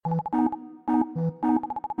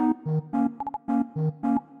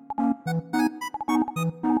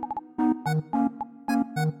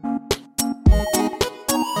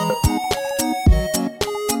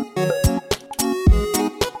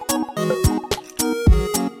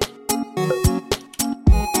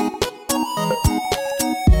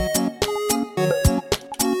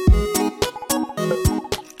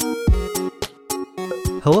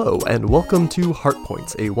Hello, and welcome to Heart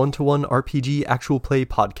Points, a one-to-one RPG actual play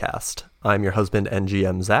podcast. I'm your husband and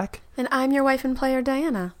GM, Zach. And I'm your wife and player,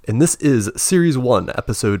 Diana. And this is Series 1,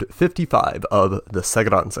 Episode 55 of the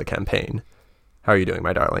Seguranza campaign. How are you doing,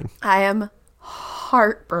 my darling? I am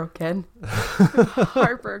heartbroken.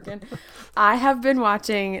 Heartbroken. I have been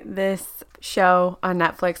watching this show on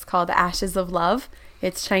Netflix called Ashes of Love.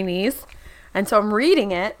 It's Chinese. And so I'm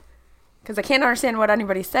reading it because I can't understand what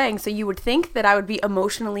anybody's saying. So you would think that I would be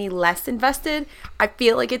emotionally less invested. I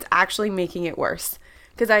feel like it's actually making it worse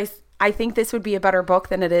because I think this would be a better book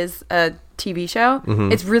than it is a TV show.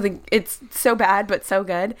 Mm-hmm. It's so bad, but so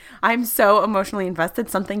good. I'm so emotionally invested.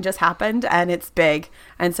 Something just happened and it's big.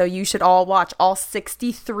 And so you should all watch all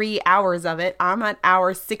 63 hours of it. I'm at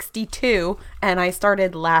hour 62 and I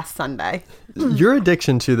started last Sunday. Your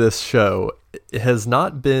addiction to this show has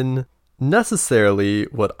not been necessarily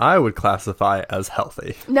what I would classify as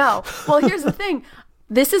healthy. No. Well, here's the thing.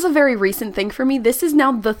 This is a very recent thing for me. This is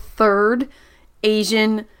now the third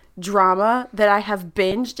Asian drama that I have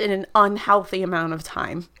binged in an unhealthy amount of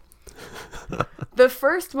time. The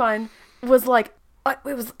first one was like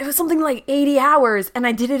it was something like 80 hours and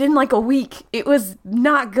I did it in like a week. It was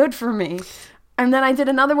not good for me. And then I did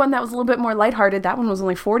another one that was a little bit more lighthearted. That one was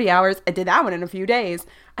only 40 hours. I did that one in a few days.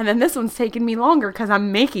 And then this one's taken me longer because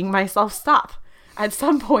I'm making myself stop. At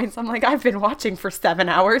some points, I'm like, I've been watching for 7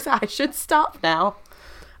 hours. I should stop now.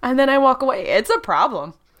 And then I walk away. It's a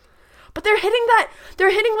problem. But they're hitting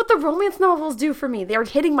what the romance novels do for me. They're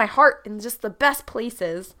hitting my heart in just the best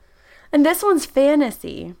places. And this one's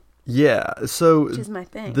fantasy. Yeah, so which is my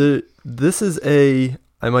thing. This is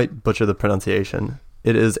I might butcher the pronunciation.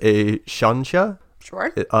 It is a xianxia.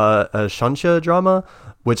 Sure. A xianxia drama,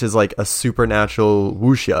 which is like a supernatural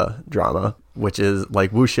wuxia drama, which is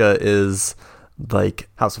like wuxia is like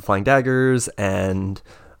House of Flying Daggers and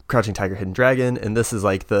Crouching Tiger, Hidden Dragon, and this is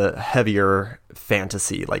like the heavier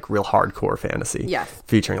fantasy, like real hardcore fantasy. Yes.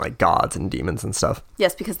 Featuring like gods and demons and stuff.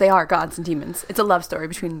 Yes, because they are gods and demons. It's a love story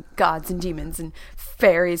between gods and demons and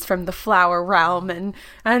fairies from the flower realm and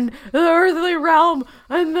the earthly realm.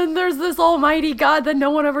 And then there's this almighty god that no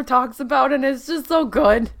one ever talks about, and it's just so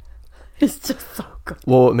good. It's just so good.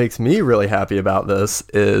 Well, what makes me really happy about this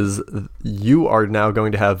is you are now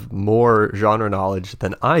going to have more genre knowledge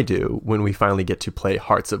than I do when we finally get to play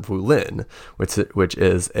Hearts of Wulin, which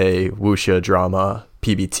is a wuxia drama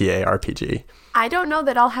PBTA RPG. I don't know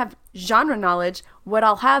that I'll have genre knowledge. What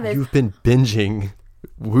I'll have is... You've been binging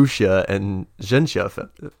wuxia and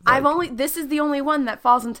zhenxia. This is the only one that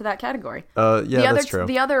falls into that category. That's true.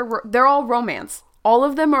 They're all romance. All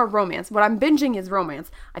of them are romance. What I'm binging is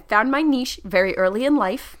romance. I found my niche very early in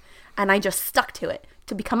life, and I just stuck to it.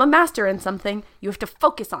 To become a master in something, you have to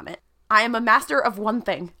focus on it. I am a master of one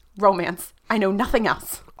thing, romance. I know nothing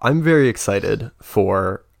else. I'm very excited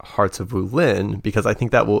for Hearts of Wulin because I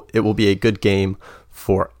think it will be a good game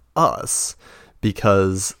for us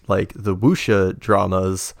because like the wuxia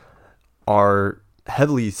dramas are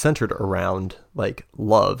heavily centered around like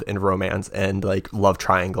love and romance and like love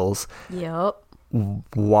triangles. Yep.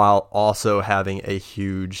 While also having a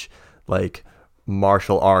huge like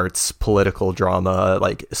martial arts, political drama,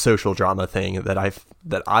 like social drama thing that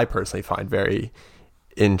I personally find very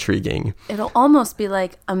intriguing. It'll almost be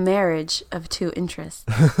like a marriage of two interests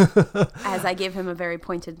as I give him a very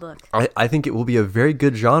pointed look. I think it will be a very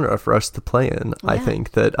good genre for us to play in. Yeah. I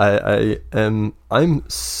think that I'm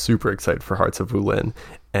super excited for Hearts of Wulin,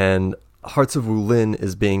 and Hearts of Wulin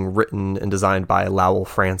is being written and designed by Lowell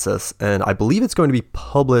Francis, and I believe it's going to be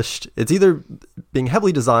published. It's either being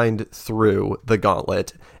heavily designed through The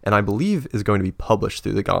Gauntlet, and I believe is going to be published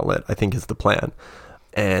through The Gauntlet, I think is the plan.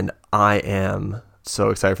 And I am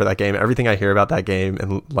so excited for that game. Everything I hear about that game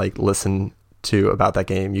and like listen to about that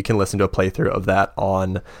game, you can listen to a playthrough of that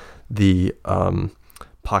on the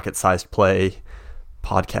Pocket Sized Play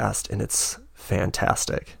podcast, and it's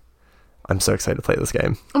fantastic. I'm so excited to play this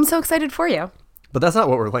game. I'm so excited for you. But that's not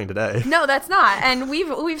what we're playing today. No, that's not. And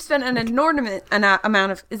we've spent an inordinate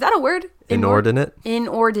amount of... Is that a word? Inordinate?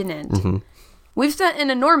 Inordinate. Mm-hmm. We've spent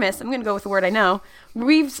an enormous... I'm going to go with the word I know.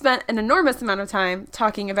 We've spent an enormous amount of time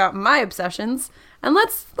talking about my obsessions. And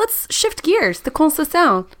let's shift gears to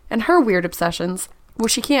Conceição and her weird obsessions,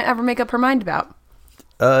 which she can't ever make up her mind about.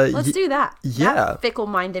 Let's do that. Yeah. That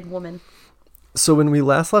fickle-minded woman. So when we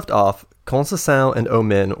last left off, Conceição and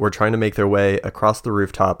Omin were trying to make their way across the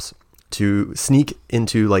rooftops to sneak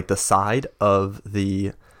into like the side of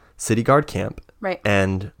the city guard camp, right,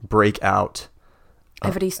 and break out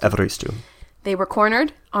Evaristo. They were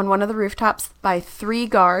cornered on one of the rooftops by 3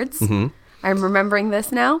 guards. Mm-hmm. I'm remembering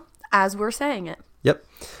this now as we're saying it. Yep.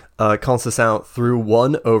 Conceição threw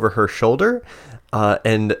one over her shoulder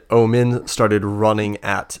And Omin started running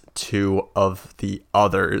at two of the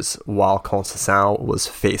others while Concession was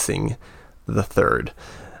facing the third.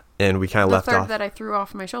 And we kind of left The third off that I threw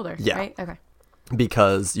off my shoulder, Yeah. right? Okay.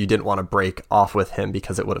 because you didn't want to break off with him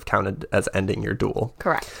because it would have counted as ending your duel.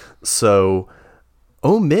 Correct. So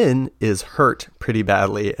Omin is hurt pretty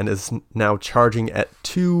badly and is now charging at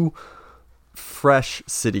two fresh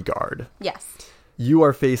city guard. Yes. You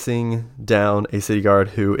are facing down a city guard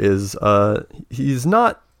who is he's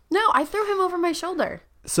not No, I threw him over my shoulder.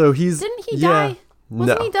 so he's Didn't he yeah, die?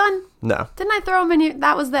 Wasn't no, he done? No. Didn't I throw him in here?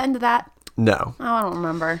 That was the end of that? No. Oh, I don't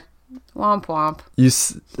remember. Womp womp.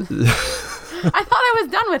 I thought I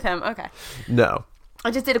was done with him. Okay. No.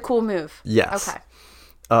 I just did a cool move. Yes. Okay.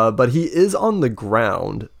 But he is on the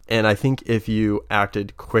ground, and I think if you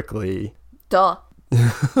acted quickly, Duh.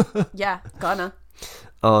 Yeah, gonna.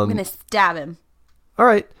 I'm gonna stab him. all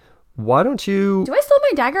right. Why don't you? Do I still have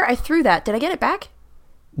my dagger? I threw that. Did I get it back?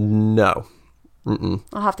 No.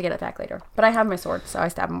 I'll have to get it back later. But I have my sword, so I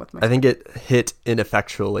stab him with my I sword. think it hit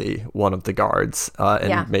ineffectually one of the guards and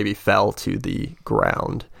Yeah. maybe fell to the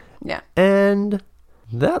ground. Yeah. And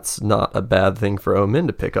that's not a bad thing for Omin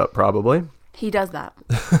to pick up, probably. He does that.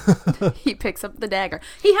 He picks up the dagger.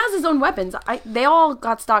 He has his own weapons. They all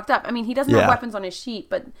got stocked up. I mean, he doesn't Yeah. have weapons on his sheet,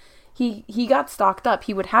 but he got stocked up.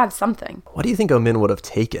 He would have something. What do you think Omin would have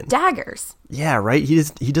taken? Daggers. Yeah, right?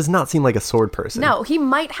 He does not seem like a sword person. No, he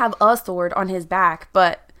might have a sword on his back,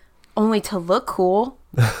 but only to look cool.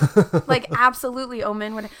 Like, absolutely,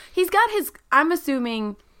 Omin would. He's got his. I'm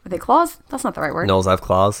assuming. Are they claws? That's not the right word. Gnolls have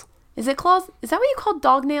claws. Is it claws? Is that what you call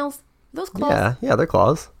dog nails? Those claws? Yeah, they're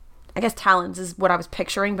claws. I guess talons is what I was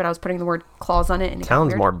picturing, but I was putting the word claws on it. And it got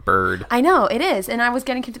Talon's weird. more bird. I know, it is. And I was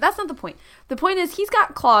getting confused. That's not the point. The point is he's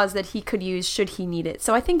got claws that he could use should he need it.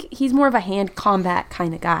 So I think he's more of a hand combat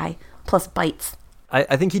kind of guy, plus bites.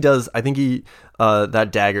 I think he does. I think he that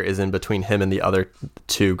dagger is in between him and the other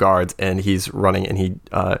two guards, and he's running, and he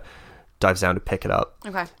dives down to pick it up.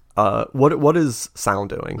 Okay. What is Sound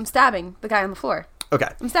doing? I'm stabbing the guy on the floor. Okay.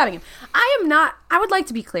 I'm stabbing him. I would like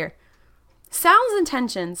to be clear. Sound's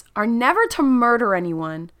intentions are never to murder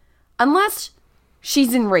anyone unless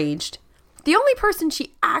she's enraged. The only person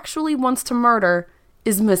she actually wants to murder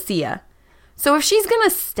is Messia. So if she's going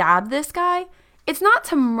to stab this guy, it's not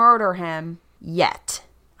to murder him yet.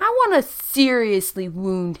 I want to seriously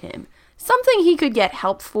wound him. Something he could get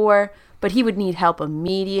help for, but he would need help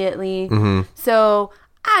immediately. So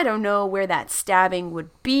I don't know where that stabbing would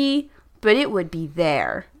be, but it would be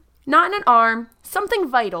there. Not in an arm, something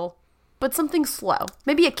vital, but something slow.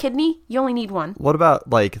 Maybe a kidney. You only need one. What about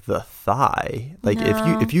like the thigh? Like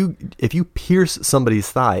if you pierce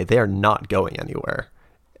somebody's thigh, they are not going anywhere.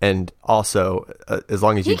 And also, as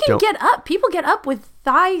long as He you can don't, get up. People get up with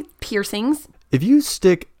thigh piercings. if you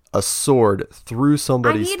stick a sword through I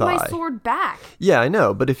somebody's need thigh, my sword back. yeah, I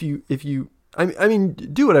know. But if you, I mean,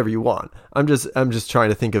 do whatever you want. I'm just trying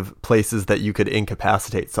to think of places that you could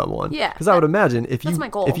incapacitate someone. Yeah, because I would imagine if that's my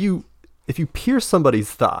goal. if you pierce somebody's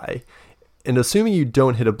thigh, and assuming you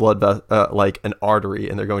don't hit a blood like an artery,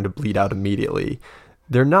 and they're going to bleed out immediately,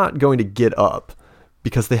 they're not going to get up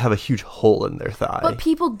because they have a huge hole in their thigh. But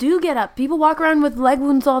people do get up. People walk around with leg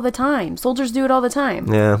wounds all the time. Soldiers do it all the time.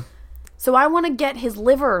 Yeah, So I want to get his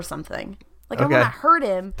liver or something. Like Okay. I want to hurt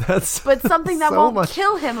him, that's but something that so won't much.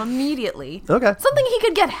 kill him immediately. Okay. Something he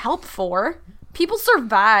could get help for. People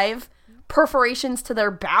survive perforations to their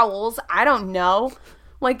bowels. I don't know.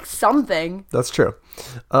 Like something. That's true.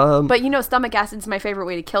 But you know, stomach acid's my favorite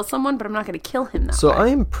way to kill someone, but I'm not going to kill him that So way. I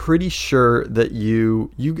am pretty sure that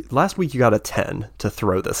you last week you got a 10 to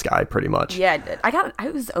throw this guy pretty much. Yeah, I did.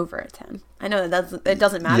 I was over a 10. I know it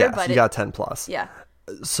doesn't matter, Yes, but you got 10 plus. yeah.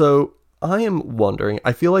 So I am wondering.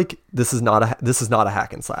 I feel like this is not a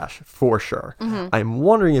hack and slash for sure. Mm-hmm. I'm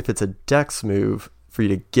wondering if it's a dex move for you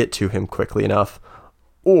to get to him quickly enough,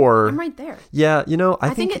 or I'm right there. yeah, I I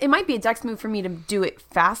think it might be a dex move for me to do it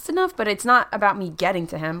fast enough, but it's not about me getting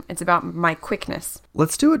to him. It's about my quickness.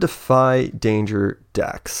 let's do a defy danger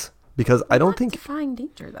dex because I don't think. Defying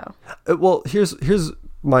danger though. Well, here's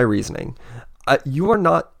my reasoning. You are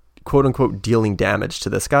not quote unquote dealing damage to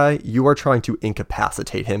this guy. You are trying to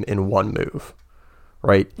incapacitate him in one move,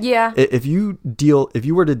 right? Yeah. If you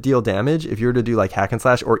were to deal damage, if you were to do like hack and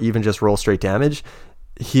slash or even just roll straight damage,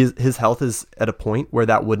 his health is at a point where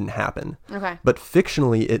that wouldn't happen. Okay. But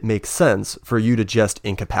fictionally, it makes sense for you to just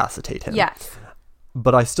incapacitate him. Yes.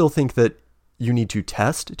 But I still think that you need to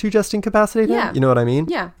test to just incapacitate him. Yeah. You know what I mean?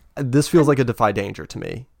 Yeah. This feels like a defy danger to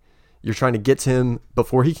me. You're trying to get to him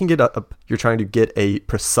before he can get up. You're trying to get a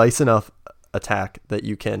precise enough attack that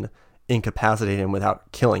you can incapacitate him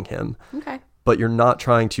without killing him. Okay. but you're not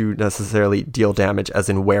trying to necessarily deal damage as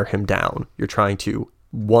in wear him down. You're trying to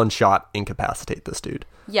one-shot incapacitate this dude.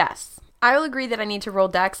 Yes. I will agree that I need to roll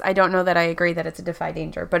dex. I don't know that I agree that it's a defy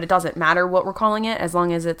danger, but it doesn't matter what we're calling it as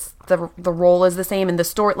long as it's the roll is the same and the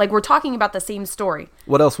story. Like, we're talking about the same story.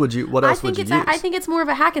 What else would you use? I think it's more of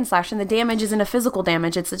a hack and slash, and the damage isn't a physical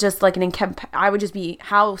damage. It's just like I would just be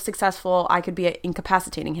how successful I could be at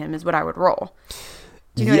incapacitating him is what I would roll.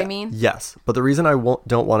 Do you know what I mean? Yes. But the reason I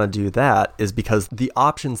don't want to do that is because the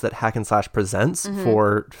options that hack and slash presents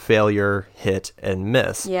for failure, hit, and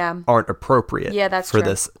miss aren't appropriate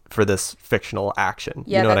for this fictional action.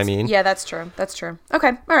 Yeah, you know what I mean? Yeah, that's true. That's true. Okay.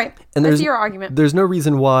 All right. And I see your argument. There's no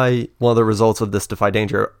reason why one of the results of this defy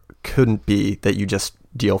danger couldn't be that you just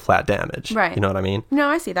deal flat damage. Right. You know what I mean? No,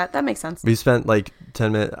 I see that. That makes sense. We spent like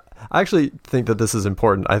 10 minutes. I actually think that this is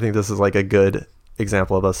important. I think this is like a good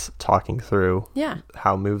example of us talking through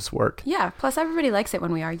how moves work. Yeah. Plus, everybody likes it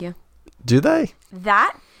when we argue. Do they?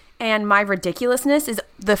 That and my ridiculousness is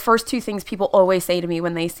the first two things people always say to me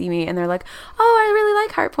when they see me, and they're like, "Oh, I really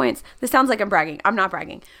like heart points." This sounds like I'm bragging. I'm not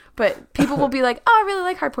bragging, but people will be like, "Oh, I really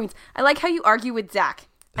like heart points. I like how you argue with Zach."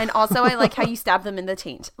 And also, I like how you stab them in the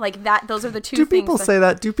taint. Like that. Those are the two things. Do people say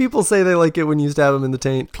that? Do people say they like it when you stab them in the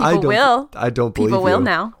taint? People will. I don't believe people will you.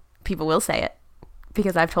 now. People will say it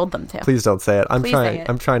because I've told them to. Please don't say it. I'm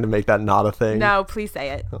trying to make that not a thing. No, please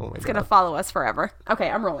say it. It's going to follow us forever. Okay,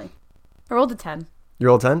 I'm rolling. I rolled a 10. You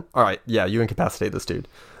rolled 10? All right. Yeah, you incapacitate this dude.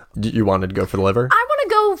 You wanted to go for the liver? I want to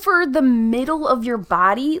go for the middle of your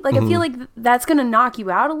body. Like, I feel like that's going to knock you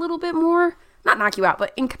out a little bit more. Not knock you out,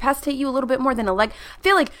 but incapacitate you a little bit more than a leg. I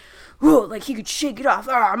feel like, whoa, like he could shake it off.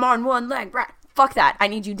 Oh, I'm on one leg. Right. Fuck that. I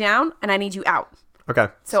need you down and I need you out. Okay.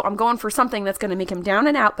 So I'm going for something that's going to make him down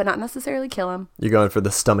and out, but not necessarily kill him. You're going for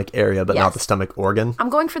the stomach area, but not the stomach organ? I'm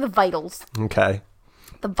going for the vitals. Okay.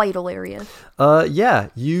 The vital area. Yeah,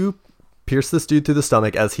 you pierce this dude through the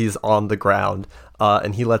stomach as he's on the ground,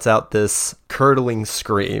 and he lets out this curdling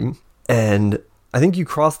scream. And I think you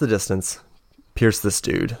cross the distance, pierce this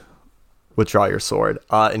dude, withdraw your sword,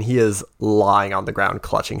 and he is lying on the ground,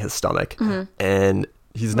 clutching his stomach, and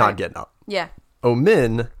he's not getting up. Yeah.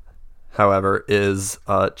 Omin, however, is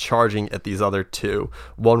charging at these other two,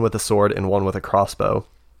 one with a sword and one with a crossbow.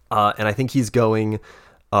 And I think he's going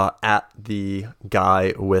at the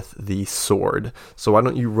guy with the sword. So why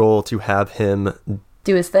don't you roll to have him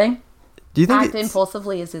do his thing? Do you think act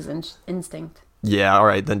impulsively is his instinct? Yeah, all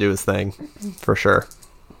right, then do his thing for sure.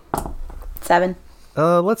 7.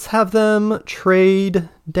 Let's have them trade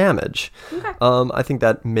damage. Okay. I think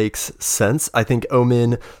that makes sense. I think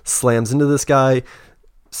Omin slams into this guy,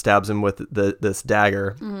 stabs him with this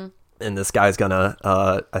dagger, and this guy's gonna,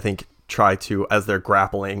 I think, try to, as they're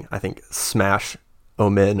grappling, I think, smash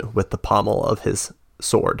Omin with the pommel of his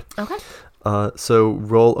sword. Okay. So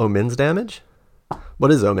roll Omin's damage.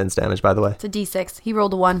 What is Omin's damage, by the way? It's a D6. He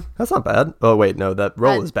rolled a 1. That's not bad. Oh, wait, no, that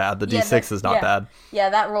roll is bad. The D6 is not bad. Yeah,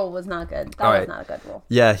 that roll was not good. That was not a good roll.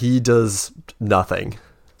 Yeah, he does nothing.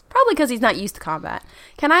 Probably because he's not used to combat.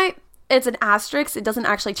 It's an asterisk. It doesn't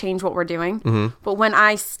actually change what we're doing. But when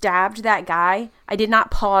I stabbed that guy, I did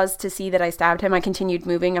not pause to see that I stabbed him. I continued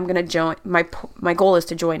moving. I'm going to join. My goal is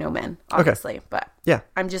to join Omin, obviously. Okay. But yeah,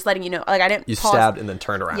 I'm just letting you know. Like, I didn't You pause. stabbed and then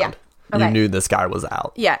turned around. Yeah. Okay. You knew this guy was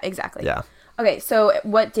out. Yeah, exactly. Yeah. Okay, so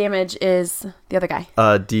what damage is the other guy?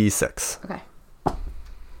 D6. Okay.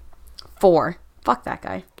 4. Fuck that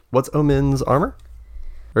guy. What's Omin's armor?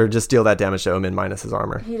 Or just deal that damage to Omin minus his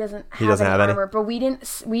armor. He doesn't have any armor, but we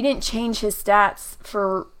didn't change his stats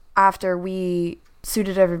for after we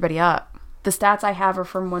suited everybody up. The stats I have are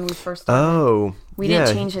from when we first started. Oh. We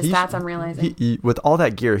didn't change his stats, I'm realizing. With all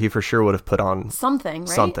that gear, he for sure would have put on something, right?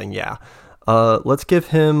 Something, yeah. Let's give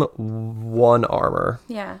him 1 armor.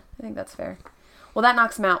 Yeah, I think that's fair. Well, that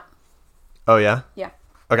knocks him out. Oh, yeah? Yeah.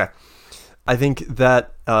 Okay. I think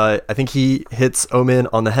he hits Omin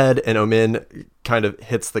on the head, and Omin kind of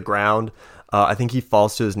hits the ground. I think he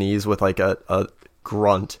falls to his knees with like a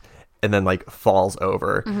grunt, and then like falls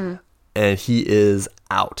over, and he is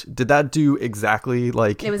out. Did that do exactly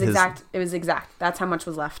like it was exact? It was exact. That's how much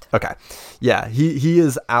was left. Okay, yeah, he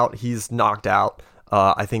is out. He's knocked out.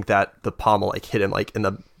 I think that the pommel like hit him like in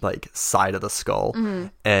the like side of the skull,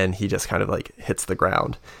 and he just kind of like hits the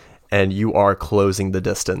ground. And you are closing the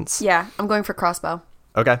distance. Yeah, I'm going for crossbow.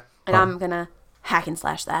 Okay. And I'm going to hack and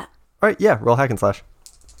slash that. All right, yeah, roll hack and slash.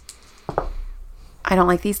 I don't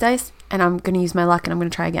like these dice, and I'm going to use my luck, and I'm going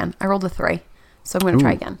to try again. I rolled a 3, so I'm going to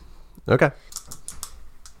try again. Okay.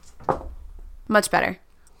 Much better.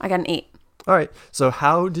 I got an 8. All right. So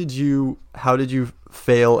how did you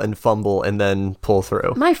fail and fumble and then pull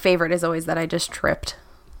through? My favorite is always that I just tripped.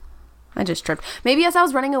 I just tripped. Maybe as I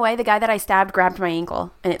was running away, the guy that I stabbed grabbed my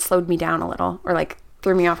ankle and it slowed me down a little, or like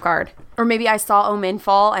threw me off guard. Or maybe I saw Omin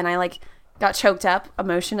fall and I like got choked up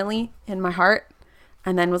emotionally in my heart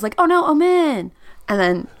and then was like, oh no, Omin. And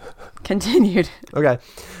then continued. Okay.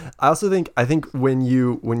 I think when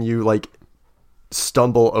you like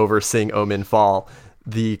stumble over seeing Omin fall,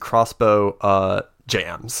 the crossbow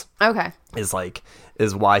jams. Okay.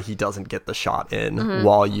 Is why he doesn't get the shot in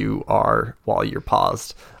while you're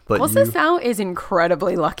paused. But Now is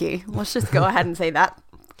incredibly lucky. Let's just go ahead and say that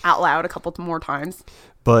out loud a couple more times.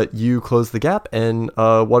 But you close the gap, and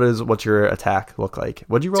what's your attack look like?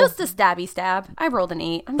 What'd you roll? Just a stabby stab. I rolled an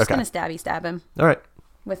 8. I'm just gonna stabby stab him. All right.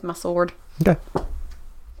 With my sword. Okay.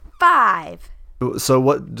 5.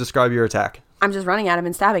 So describe your attack. I'm just running at him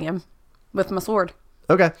and stabbing him with my sword.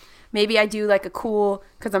 Okay. Maybe I do like a cool,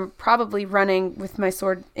 because I'm probably running with my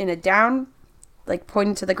sword in a down, like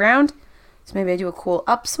pointing to the ground. So maybe I do a cool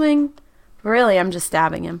upswing. Really, I'm just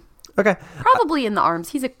stabbing him. Okay. Probably in the arms.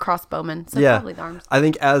 He's a crossbowman, so probably the arms. I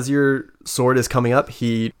think as your sword is coming up,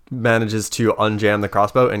 he manages to unjam the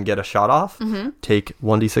crossbow and get a shot off. Mm-hmm. Take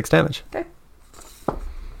 1d6 damage. Okay.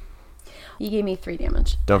 He gave me 3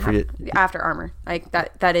 damage. Don't forget. After armor. Like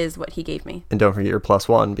that is what he gave me. And don't forget your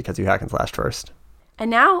 +1 because you hack and slashed first. And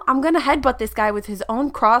now I'm going to headbutt this guy with his own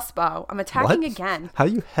crossbow. I'm attacking again. How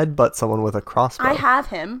do you headbutt someone with a crossbow? I have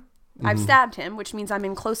him. I've stabbed him, which means I'm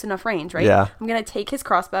in close enough range, right? Yeah. I'm going to take his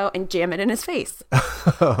crossbow and jam it in his face.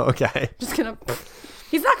 Okay. Just going to...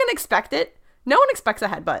 He's not going to expect it. No one expects a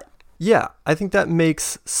headbutt. Yeah, I think that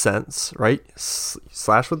makes sense, right?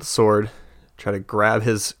 Slash with the sword, try to grab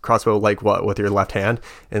his crossbow like what with your left hand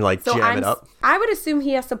and like jam it up. I would assume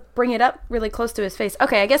he has to bring it up really close to his face.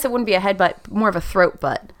 Okay, I guess it wouldn't be a headbutt, more of a throat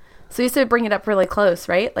butt. So you have to bring it up really close,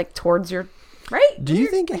 right? Like towards your... Right? Do you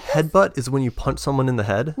think a headbutt is when you punch someone in the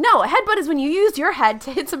head? No, a headbutt is when you use your head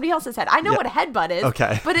to hit somebody else's head. I know what a headbutt is.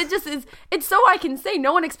 Okay. But it just is, it's so I can say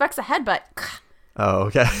no one expects a headbutt. Oh,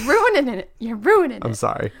 okay. Ruining it. You're ruining it. I'm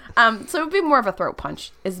sorry. So it would be more of a throat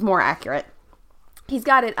punch is more accurate. He's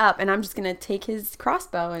got it up and I'm just going to take his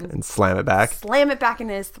crossbow and slam it back. Slam it back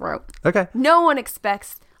into his throat. Okay. No one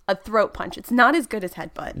expects a throat punch. It's not as good as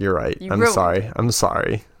headbutt. You're right. I'm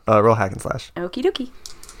sorry. Roll hack and slash. Okie dokie.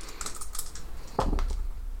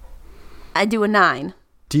 I do a 9.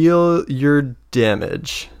 Deal your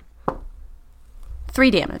damage. 3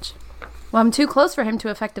 damage. Well, I'm too close for him to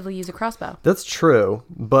effectively use a crossbow. That's true,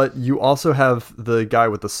 but you also have the guy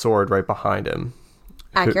with the sword right behind him.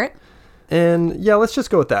 Accurate. And yeah, let's just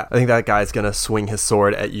go with that. I think that guy's going to swing his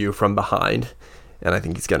sword at you from behind, and I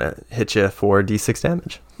think he's going to hit you for d6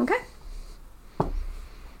 damage. Okay.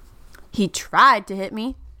 He tried to hit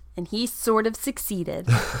me, and he sort of succeeded.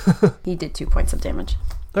 He did 2 points of damage.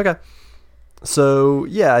 Okay. So,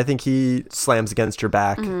 yeah, I think he slams against your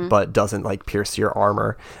back, but doesn't, like, pierce your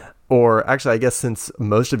armor. Or, actually, I guess since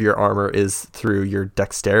most of your armor is through your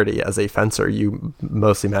dexterity as a fencer, you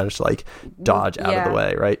mostly managed to, like, dodge out of the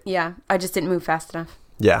way, right? Yeah, I just didn't move fast enough.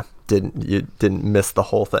 Yeah, you didn't miss the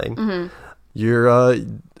whole thing. You're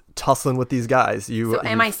tussling with these guys. So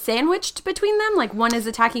am I sandwiched between them? Like, one is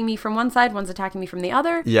attacking me from one side, one's attacking me from the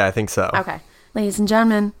other? Yeah, I think so. Okay. Ladies and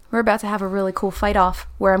gentlemen, we're about to have a really cool fight off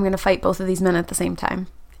where I'm going to fight both of these men at the same time.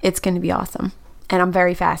 It's going to be awesome. And I'm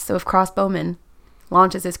very fast, so if Crossbowman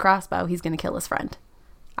launches his crossbow, he's going to kill his friend.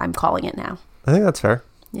 I'm calling it now. I think that's fair.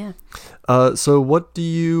 Yeah. So what do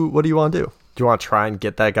you want to do? Do you want to try and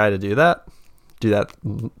get that guy to do that? Do that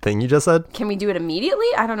thing you just said? Can we do it immediately?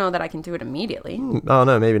 I don't know that I can do it immediately. Oh,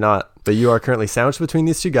 no, maybe not. But you are currently sandwiched between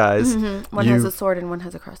these two guys. One has a sword and one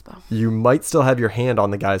has a crossbow. You might still have your hand on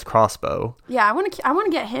the guy's crossbow. Yeah, I want to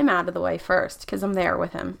get him out of the way first because I'm there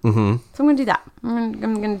with him. Mm-hmm. So I'm going to do that.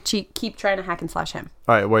 I'm going to keep trying to hack and slash him.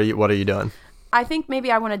 All right, what are you doing? I think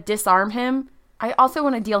maybe I want to disarm him. I also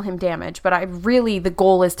want to deal him damage, but the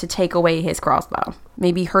goal is to take away his crossbow.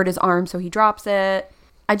 Maybe hurt his arm so he drops it.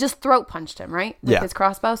 I just throat punched him, right? With his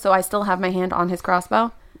crossbow, so I still have my hand on his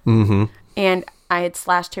crossbow. Mm-hmm. And I had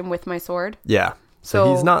slashed him with my sword. Yeah.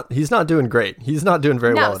 So he's not doing great. He's not doing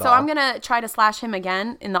very well at all. So I'm going to try to slash him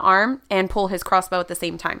again in the arm and pull his crossbow at the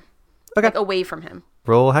same time. Okay. Like away from him.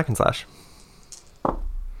 Roll hack and slash.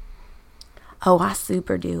 Oh, I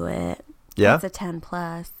super do it. Yeah? That's a 10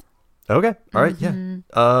 plus. Okay. All right. Yeah.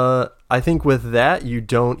 I think with that, you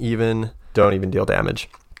don't even deal damage.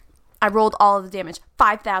 I rolled all of the damage.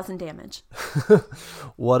 5,000 damage.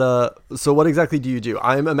 So what exactly do you do?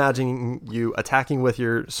 I'm imagining you attacking with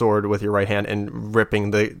your sword with your right hand and ripping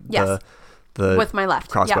the the With my left,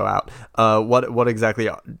 crossbow yeah. out. What exactly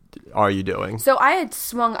are you doing? So I had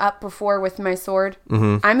swung up before with my sword.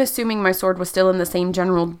 I'm assuming my sword was still in the same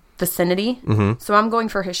general vicinity. So I'm going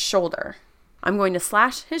for his shoulder. I'm going to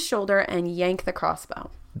slash his shoulder and yank the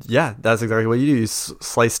crossbow. Yeah, that's exactly what you do. You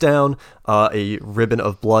slice down, a ribbon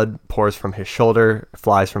of blood pours from his shoulder,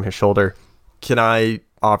 flies from his shoulder. Can I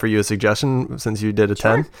offer you a suggestion since you did a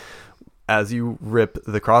 10? As you rip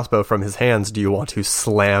the crossbow from his hands, do you want to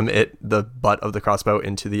slam the butt of the crossbow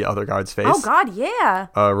into the other guard's face? Oh, God, yeah.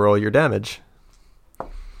 Roll your damage.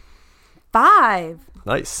 5.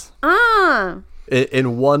 Nice.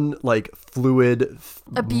 In one, like, fluid,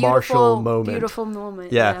 martial moment. Beautiful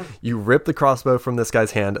moment. Yeah, you rip the crossbow from this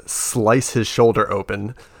guy's hand, slice his shoulder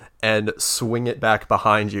open, and swing it back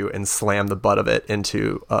behind you and slam the butt of it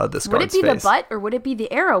into this guard's face. Would it be the butt or would it be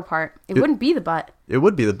the arrow part? It wouldn't be the butt. It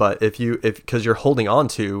would be the butt because you're holding on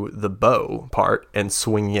to the bow part and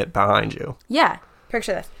swinging it behind you. Yeah,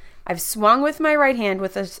 picture this. I've swung with my right hand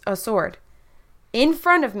with a sword. In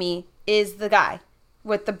front of me is the guy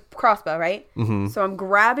with the crossbow, right? So I'm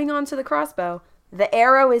grabbing onto the crossbow. The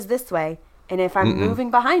arrow is this way, and if I'm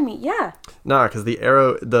moving behind me, yeah. Nah, because the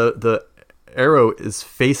arrow is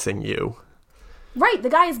facing you. Right, the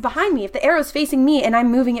guy is behind me. If the arrow's facing me and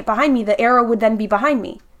I'm moving it behind me, the arrow would then be behind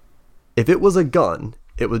me. If it was a gun,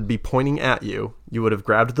 it would be pointing at you. You would have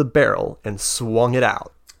grabbed the barrel and swung it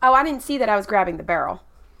out. Oh, I didn't see that I was grabbing the barrel.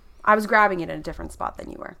 I was grabbing it in a different spot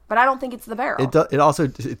than you were. But I don't think it's the barrel.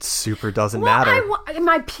 It super doesn't matter. Am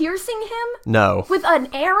I piercing him? No. With an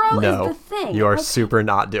arrow No. is the thing. You are super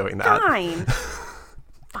not doing that. Fine.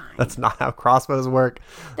 That's not how crossbows work.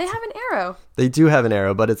 They have an arrow. They do have an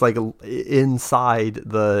arrow, but it's like inside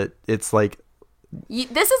it's like...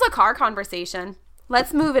 This is a car conversation.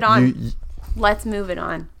 Let's move it on. Let's move it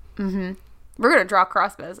on. We're going to draw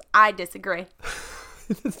crossbows. I disagree.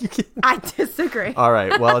 I disagree. All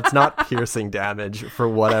right. Well, it's not piercing damage for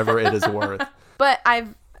whatever it is worth. But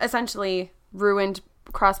I've essentially ruined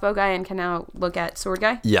crossbow guy and can now look at sword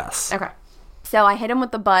guy? Yes. Okay. So I hit him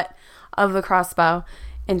with the butt of the crossbow.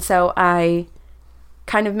 And so I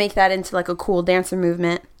kind of make that into like a cool dancer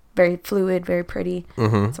movement. Very fluid, very pretty.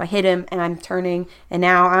 So I hit him and I'm turning. And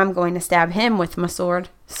now I'm going to stab him with my sword.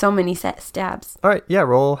 So many stabs. All right. Yeah.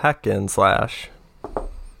 Roll hack and slash.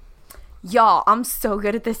 Y'all, I'm so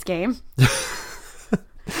good at this game.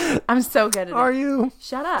 I'm so good at it. Are you?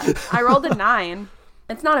 Shut up. I rolled a 9.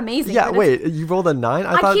 It's not amazing. Yeah, wait. You rolled a 9?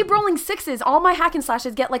 I keep rolling 6s. All my hack and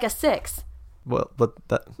slashes get like a 6. Well, but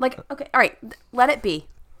that... Like, okay. All right. Let it be.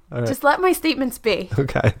 All right. Just let my statements be.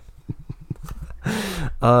 Okay.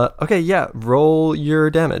 Okay, yeah. Roll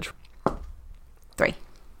your damage. 3.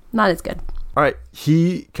 Not as good. All right.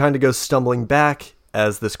 He kind of goes stumbling back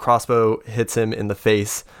as this crossbow hits him in the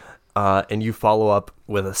face. And you follow up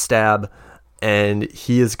with a stab, and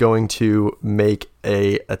he is going to make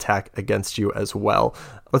a attack against you as well.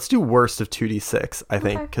 Let's do worst of 2d6, I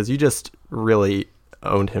think, because you just really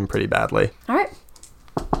owned him pretty badly. All right.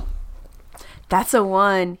 That's a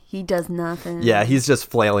 1. He does nothing. Yeah, he's just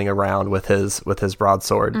flailing around with his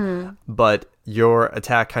broadsword. But your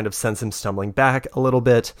attack kind of sends him stumbling back a little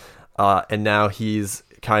bit, and now he's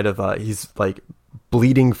kind of he's like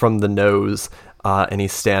bleeding from the nose. And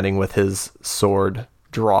he's standing with his sword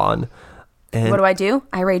drawn. And what do I do?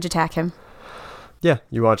 I rage attack him. Yeah,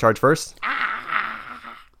 you want to charge first?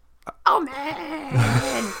 Oh,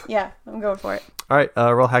 man. Yeah, I'm going for it. All right,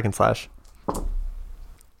 roll hack and slash.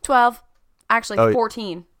 12. Actually,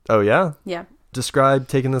 14. Oh, yeah? Yeah. Describe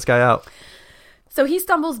taking this guy out. So he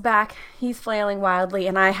stumbles back, he's flailing wildly,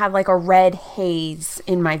 and I have like a red haze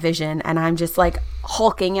in my vision, and I'm just like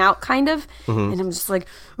hulking out kind of, and I'm just like,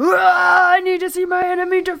 I need to see my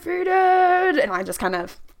enemy defeated, and I just kind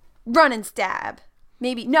of run and stab.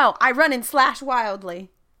 I run and slash wildly.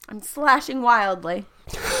 I'm slashing wildly.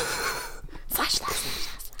 Slash.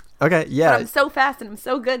 Okay, yeah. But I'm so fast and I'm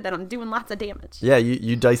so good that I'm doing lots of damage. Yeah,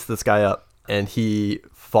 you dice this guy up, and he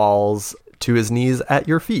falls to his knees at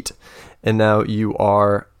your feet. And now you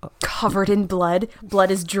are... covered in blood.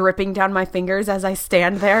 Blood is dripping down my fingers as I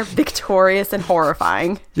stand there, victorious and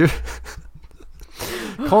horrifying.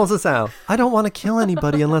 Calls us out. I don't want to kill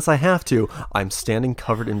anybody unless I have to. I'm standing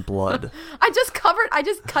covered in blood. I just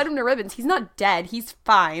cut him to ribbons. He's not dead. He's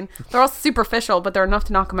fine. They're all superficial, but they're enough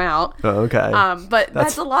to knock him out. Oh, okay. But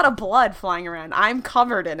that's a lot of blood flying around. I'm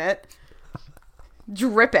covered in it.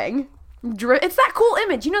 Dripping. It's that cool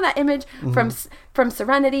image. You know that image from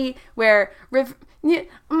Serenity where I'm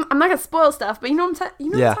not gonna spoil stuff, but you know what I'm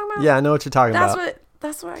talking about? Yeah, I know what you're talking about.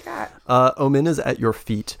 That's what I got. Omin is at your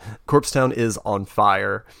feet. Corpsetown is on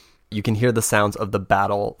fire. You can hear the sounds of the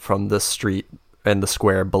battle from the street and the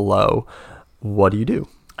square below. What do you do?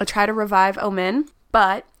 I try to revive Omin,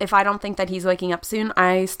 but if I don't think that he's waking up soon,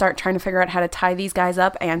 I start trying to figure out how to tie these guys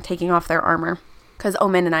up and taking off their armor. Because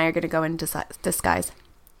Omin and I are going to go into disguise.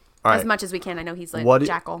 All As right. much as we can. I know he's like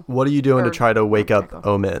Jackal. What are you doing to Or try to wake up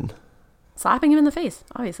Jackal. Omin? Slapping him in the face,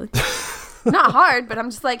 obviously. Not hard, but I'm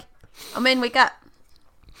just like, Omin, wake up.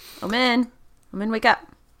 Omin, wake up.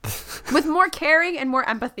 With more caring and more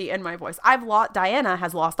empathy in my voice. Diana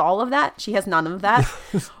has lost all of that. She has none of that.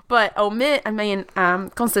 But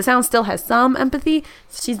Constance still has some empathy.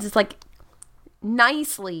 She's just like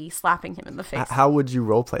nicely slapping him in the face. How would you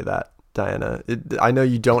roleplay that, Diana? I know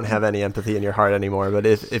you don't have any empathy in your heart anymore, but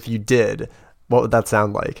if you did, what would that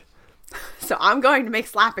sound like? So I'm going to make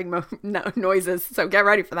slapping noises. So get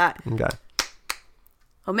ready for that. Okay.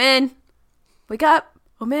 Omin, wake up.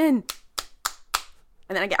 Omin.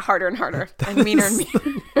 And then I get harder and harder and meaner and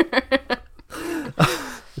meaner.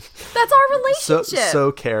 That's our relationship.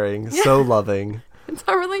 So caring, so loving. It's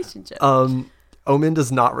our relationship. Omin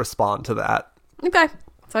does not respond to that. Okay.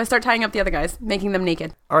 So I start tying up the other guys, making them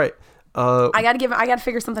naked. All right. I gotta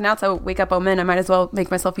figure something out. So wake up Omin. I might as well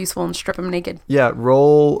make myself useful and strip him naked. Yeah,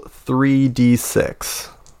 roll 3d6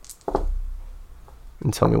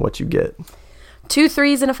 and tell me what you get. 2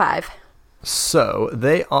 3s and a 5. So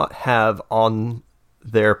they have on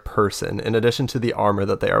their person, in addition to the armor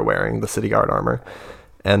that they are wearing, the city guard armor,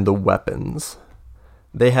 and the weapons,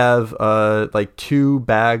 they have like 2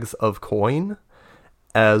 bags of coin,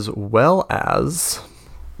 as well as,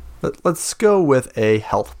 let's go with a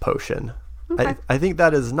health potion. Okay. I think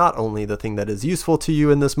that is not only the thing that is useful to you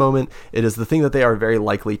in this moment, it is the thing that they are very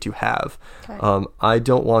likely to have. Okay. I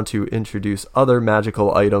don't want to introduce other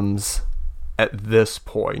magical items at this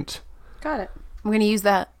point. Got it. I'm going to use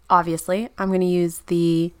that, obviously. I'm going to use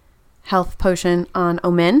the health potion on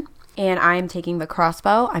Omin. And I'm taking the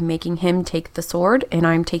crossbow. I'm making him take the sword. And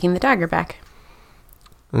I'm taking the dagger back.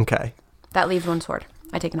 Okay. That leaves 1 sword.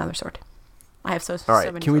 I take another sword. I have so All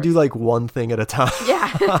right. many Can we do swords. like one thing at a time?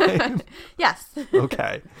 Yeah. Yes.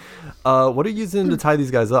 Okay. What are you using to tie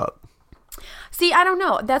these guys up? See, I don't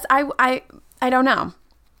know. I don't know.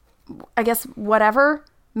 I guess whatever.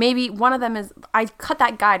 Maybe one of them is, I cut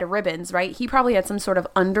that guy to ribbons, right? He probably had some sort of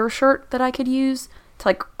undershirt that I could use to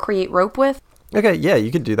like create rope with. Okay, yeah,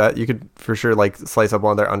 you could do that. You could for sure like slice up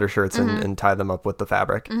one of their undershirts and tie them up with the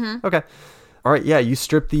fabric. Okay. All right, yeah, you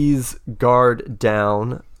strip these guard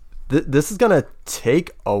down. This is going to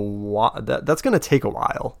take a while. That's going to take a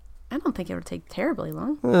while. I don't think it would take terribly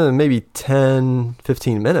long. Maybe 10,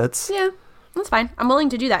 15 minutes. Yeah, that's fine. I'm willing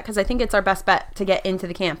to do that because I think it's our best bet to get into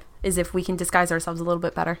the camp is if we can disguise ourselves a little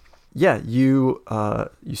bit better. Yeah, you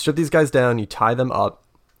strip these guys down, you tie them up,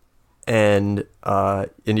 and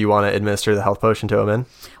you want to administer the health potion to them in?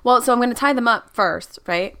 Well, so I'm going to tie them up first,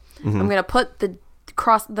 right? I'm going to put the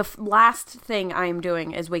last thing I am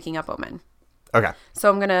doing is waking up Omin. Okay. So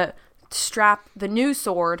I'm going to strap the new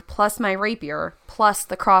sword plus my rapier plus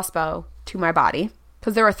the crossbow to my body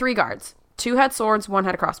because there are 3 guards. 2 had swords, 1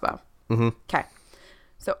 had a crossbow. Okay.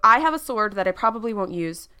 So I have a sword that I probably won't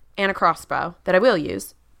use and a crossbow that I will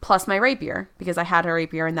use plus my rapier because I had a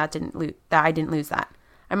rapier and I didn't lose that.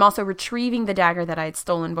 I'm also retrieving the dagger that I had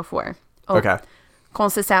stolen before. Oh, Okay.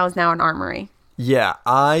 Conceição is now an armory. Yeah,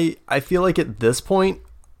 I feel like at this point,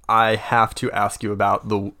 I have to ask you about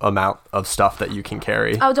the amount of stuff that you can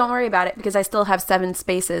carry. Oh, don't worry about it because I still have 7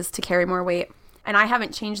 spaces to carry more weight. And I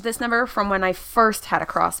haven't changed this number from when I first had a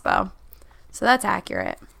crossbow. So that's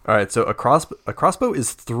accurate. All right, so a crossbow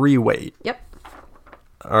is 3 weight. Yep.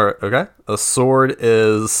 All right, okay. A sword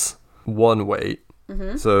is 1 weight.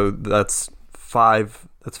 So that's 5.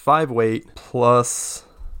 That's 5 weight plus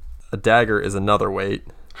a dagger is another weight.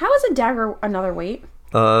 How is a dagger another weight?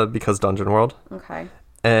 Because Dungeon World. Okay.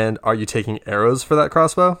 And are you taking arrows for that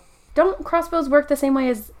crossbow? Don't crossbows work the same way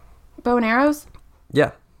as bow and arrows?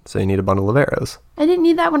 Yeah. So you need a bundle of arrows. I didn't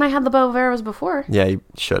need that when I had the bow of arrows before. Yeah, you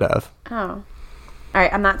should have. Oh.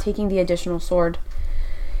 Alright, I'm not taking the additional sword.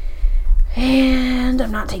 And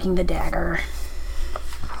I'm not taking the dagger.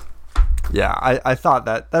 Yeah, I thought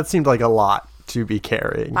that seemed like a lot to be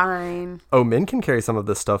carrying. Fine. Min can carry some of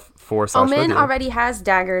this stuff for / with Omin you. already has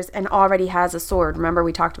daggers and already has a sword. Remember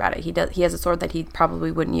we talked about it. He has a sword that he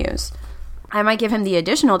probably wouldn't use. I might give him the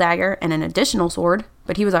additional dagger and an additional sword,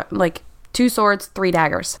 but he was like 2 swords, 3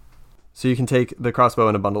 daggers. So you can take the crossbow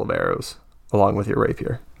and a bundle of arrows along with your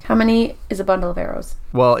rapier. How many is a bundle of arrows?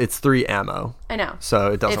 Well, it's 3 ammo. I know.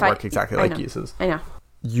 So it doesn't If I- work exactly I like know. uses. I know.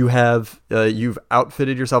 You have you've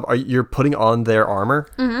outfitted yourself. You're putting on their armor.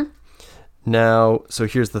 Now, so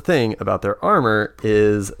here's the thing about their armor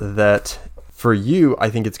is that for you, I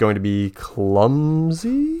think it's going to be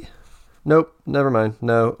clumsy. Nope, never mind.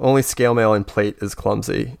 No, only scale mail and plate is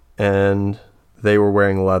clumsy, and they were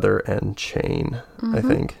wearing leather and chain, I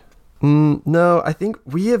think. No, I think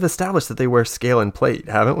we have established that they wear scale and plate,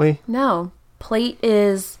 haven't we? No. Plate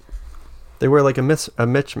is... They wear like a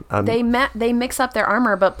They mix up their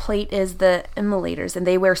armor, but plate is the immolators, and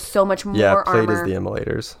they wear so much more yeah, plate armor. is the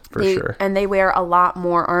immolators, for sure. And they wear a lot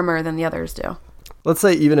more armor than the others do. Let's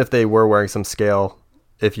say even if they were wearing some scale,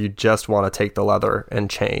 if you just want to take the leather and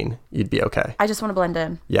chain, you'd be okay. I just want to blend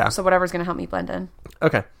in. Yeah. So whatever's going to help me blend in.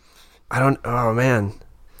 Okay. Oh man.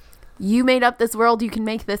 You made up this world, you can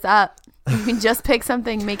make this up. You can just pick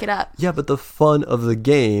something, make it up. Yeah, but the fun of the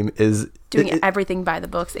game is... Doing everything by the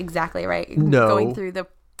books, exactly right. No. Going through the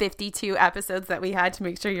 52 episodes that we had to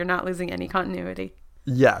make sure you're not losing any continuity.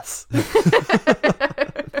 Yes.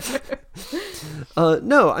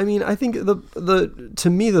 No, I mean, I think to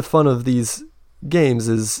me the fun of these games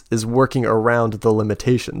is working around the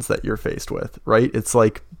limitations that you're faced with, right? It's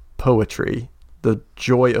like poetry. The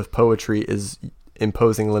joy of poetry is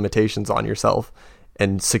imposing limitations on yourself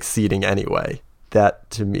and succeeding anyway. That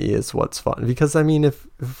to me is what's fun, because I mean, if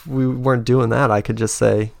we weren't doing that, I could just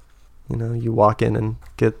say, you walk in and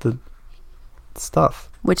get the stuff,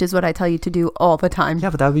 which is what I tell you to do all the time. Yeah,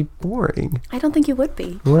 but that would be boring. I don't think it would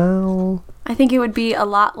be. Well, I think it would be a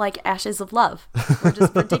lot like Ashes of Love, where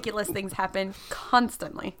just ridiculous things happen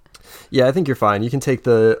constantly. Yeah, I think you're fine. You can take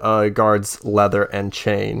the guard's leather and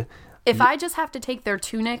chain. If I just have to take their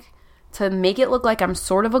tunic to make it look like I'm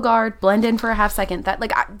sort of a guard, blend in for a half second,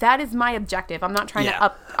 that is my objective. I'm not trying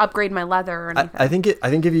to upgrade my leather or anything. I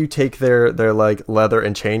think if you take their like leather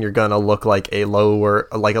and chain, you're gonna look like a low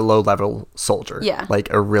level soldier. Yeah. Like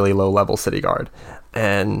a really low level city guard.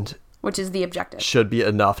 And which is the objective. Should be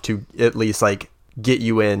enough to at least like get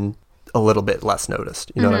you in a little bit less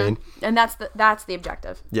noticed. You know what I mean? And that's the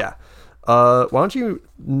objective. Yeah. Why don't you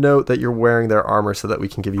note that you're wearing their armor so that we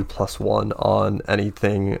can give you +1 on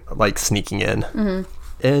anything like sneaking in. Mm-hmm.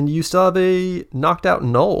 And you still have a knocked out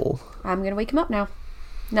Knoll. I'm going to wake him up now.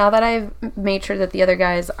 Now that I've made sure that the other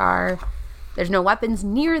guys there's no weapons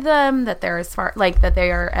near them, that they're that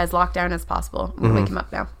they are as locked down as possible. I'm going to wake him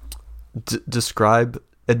up now. Describe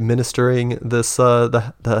administering this,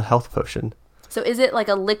 the health potion. So is it like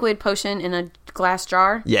a liquid potion in a glass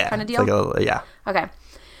jar? Yeah. Kind of deal? Yeah. Okay.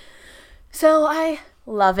 So I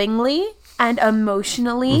lovingly and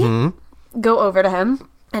emotionally go over to him,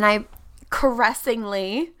 and I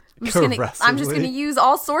caressingly, I'm just gonna use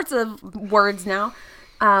all sorts of words now,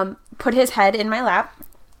 put his head in my lap,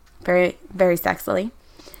 very, very sexily,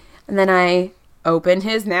 and then I open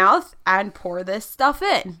his mouth and pour this stuff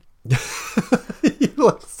in. You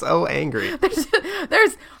look so angry.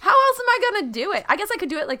 There's how else am I gonna do it? I guess I could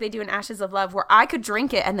do it like they do in Ashes of Love, where I could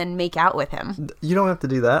drink it and then make out with him. You don't have to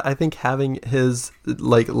do that. I think having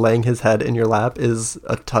laying his head in your lap is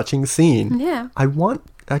a touching scene. Yeah.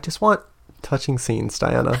 I just want touching scenes,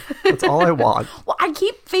 Diana. That's all I want. Well, I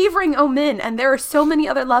keep favoring Omin, and there are so many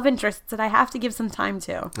other love interests that I have to give some time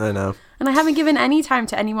to. I know. And I haven't given any time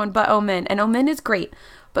to anyone but Omin, and Omin is great,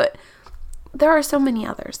 but there are so many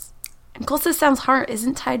others. And Kulsisam's heart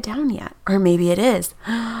isn't tied down yet. Or maybe it is.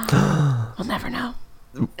 We'll never know.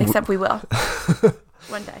 Except we will.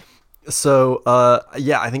 One day. So,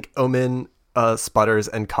 I think Omin sputters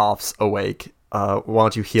and coughs awake. Why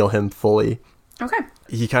don't you heal him fully? Okay.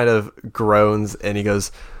 He kind of groans and he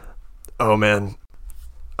goes, "Oh man,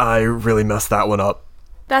 I really messed that one up.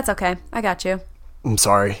 That's okay. I got you. I'm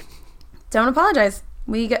sorry." Don't apologize.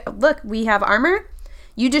 We have armor.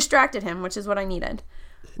 You distracted him, which is what I needed.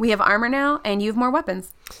 We have armor now, and you have more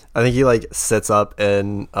weapons. I think he sits up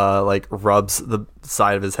and rubs the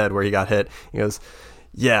side of his head where he got hit. He goes,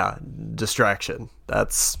 "Yeah, distraction.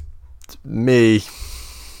 That's me.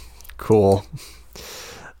 Cool."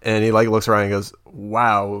 And he looks around and goes,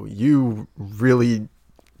 "Wow, you really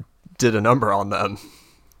did a number on them."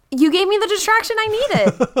 You gave me the distraction I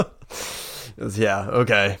needed. He goes, "Yeah,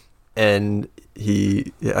 okay." And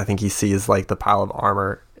I think he sees the pile of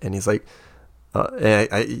armor, and he's like,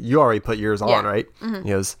 "You already put yours on, right?" Mm-hmm. He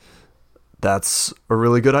goes, "That's a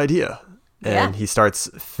really good idea." And he starts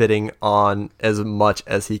fitting on as much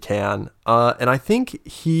as he can. And I think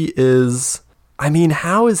he is,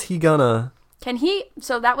 how is he gonna... Can he,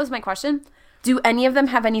 so that was my question. Do any of them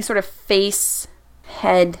have any sort of face,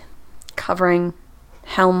 head, covering,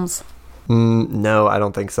 helms? No, I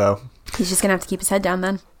don't think so. He's just gonna have to keep his head down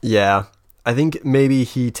then. Yeah. I think maybe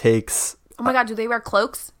he takes... Oh my god, do they wear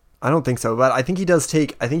cloaks? I don't think so, but I think he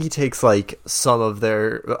takes some of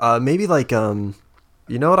their, maybe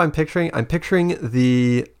you know what I'm picturing? I'm picturing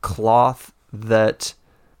the cloth that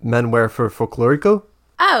men wear for folklorico.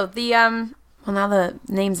 Oh, the Well, now the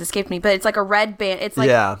names escaped me, but it's like a red band. It's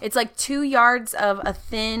like It's like 2 yards of a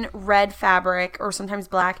thin red fabric, or sometimes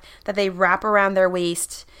black, that they wrap around their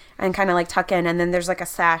waist and kind of like tuck in, and then there's like a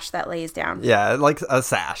sash that lays down. Yeah, like a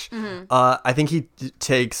sash. I think he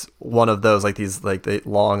takes one of those, like these, like the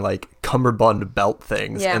long, like cummerbund belt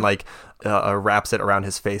things, and like wraps it around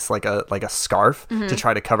his face like a scarf to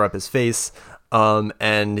try to cover up his face.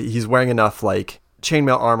 And he's wearing enough like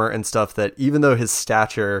chainmail armor and stuff that even though his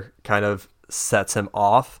stature kind of sets him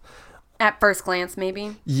off at first glance,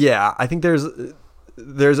 maybe. Yeah, I think there's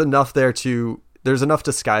enough there there's enough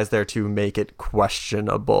disguise there to make it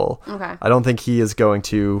questionable. Okay. I don't think he is going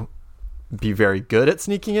to be very good at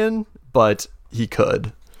sneaking in, but he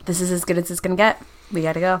could. This is as good as it's gonna get. We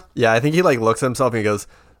gotta go. Yeah, I think he like looks at himself and he goes,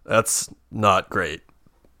 "That's not great,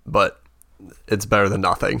 but it's better than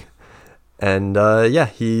nothing." And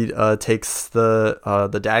he takes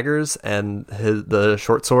the daggers and the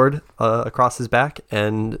short sword across his back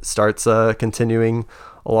and starts continuing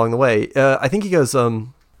along the way. I think he goes,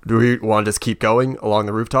 "Do we want to just keep going along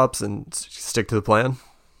the rooftops and stick to the plan?"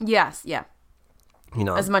 Yes, yeah. You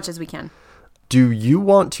know, as much as we can. Do you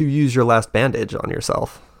want to use your last bandage on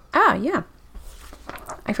yourself? Ah, yeah.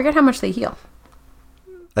 I forget how much they heal.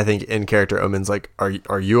 I think in character, Omen's like,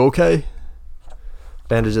 "Are you okay?"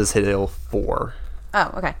 Bandages heal 4.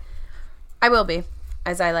 Oh, okay. I will be,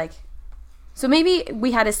 as I like. So maybe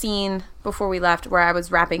we had a scene before we left where I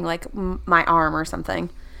was wrapping like my arm or something,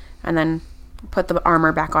 and then put the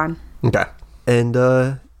armor back on. Okay. And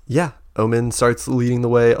Omen starts leading the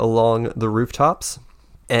way along the rooftops,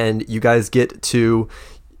 and you guys get to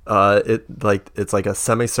it's like a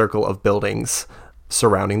semicircle of buildings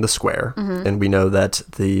surrounding the square, and we know that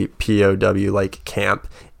the POW like camp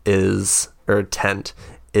or tent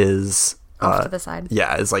is off to the side.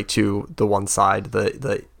 Yeah, is like to the one side,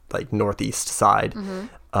 the like northeast side.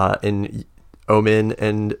 And Omen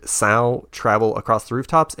and Sao travel across the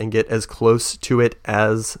rooftops and get as close to it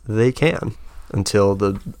as they can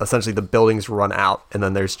until essentially the buildings run out, and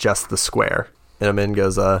then there's just the square. And Omen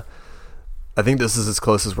goes, "I think this is as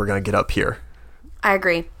close as we're gonna get up here." I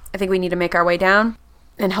agree. I think we need to make our way down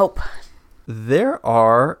and hope. There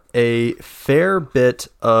are a fair bit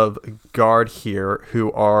of guard here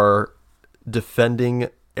who are defending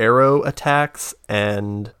arrow attacks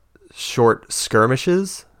and short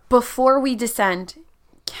skirmishes. Before we descend,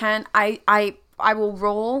 can I will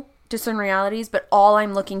roll discern realities, but all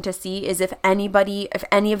I'm looking to see is if any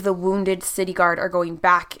of the wounded city guard are going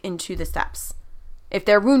back into the steps. If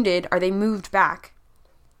they're wounded, are they moved back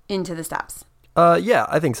into the steps? Yeah,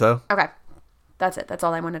 I think so. Okay. That's it. That's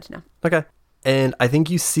all I wanted to know. Okay. And I think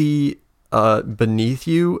you see beneath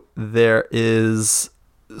you, there is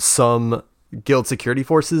some guild security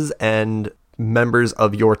forces and members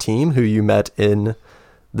of your team who you met in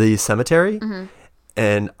the cemetery.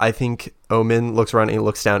 And I think Omen looks around and he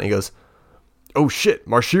looks down and he goes, "Oh shit,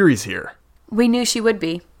 Marshiri's here." We knew she would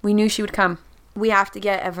be. We knew she would come. We have to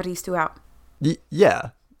get Evaristo out. Yeah.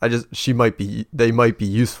 They might be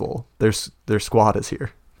useful. Their squad is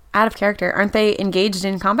here. Out of character. Aren't they engaged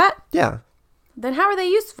in combat? Yeah. Then how are they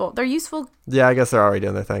useful? They're useful. Yeah, I guess they're already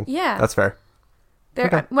doing their thing. Yeah. That's fair.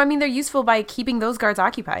 Okay. Well, I mean, they're useful by keeping those guards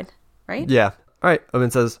occupied, right? Yeah. All right.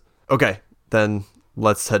 Omen says, "Okay, then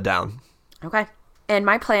let's head down." Okay. And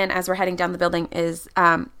my plan as we're heading down the building is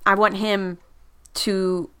I want him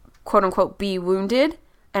to, quote unquote, be wounded,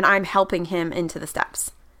 and I'm helping him into the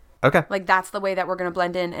steps. Okay. Like, that's the way that we're going to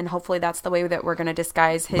blend in, and hopefully that's the way that we're going to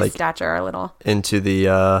disguise his stature a little. Into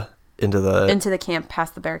the camp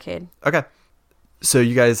past the barricade. Okay. So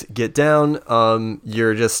you guys get down.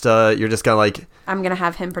 You're just kind of like... I'm going to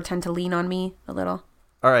have him pretend to lean on me a little.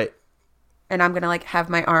 All right. And I'm going to like have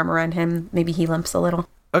my arm around him. Maybe he limps a little.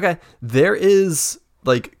 Okay. There is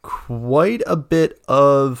like quite a bit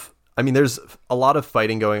of... I mean, there's a lot of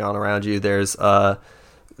fighting going on around you. There's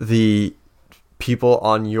the people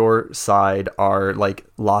on your side are like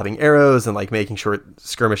lobbing arrows and like making short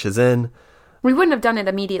skirmishes in. We wouldn't have done it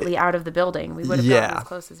immediately out of the building. We would have gotten as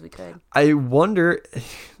close as we could. I wonder...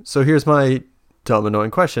 So here's my dumb, annoying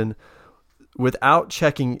question. Without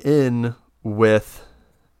checking in with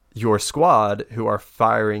your squad who are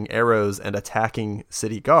firing arrows and attacking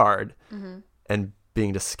city guard and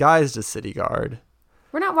being disguised as city guard...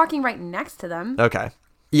 We're not walking right next to them. Okay.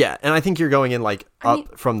 Yeah, and I think you're going in like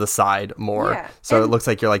from the side more. Yeah, so it looks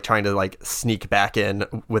like you're like trying to like sneak back in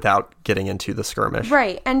without getting into the skirmish.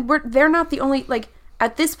 Right. And they're not the only, like,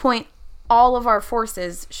 at this point all of our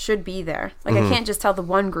forces should be there. Like I can't just tell the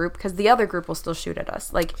one group because the other group will still shoot at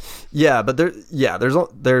us. Like yeah, but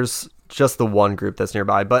there's just the one group that's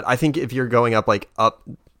nearby, but I think if you're going up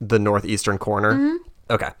the northeastern corner.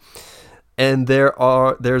 Okay. And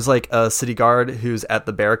there's like a city guard who's at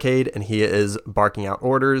the barricade, and he is barking out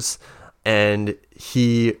orders, and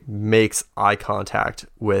he makes eye contact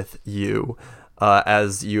with you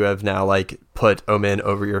as you have now like put Omin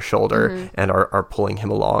over your shoulder and are pulling him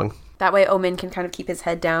along. That way Omin can kind of keep his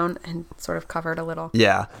head down and sort of cover it a little.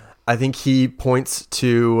 Yeah. I think he points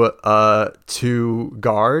to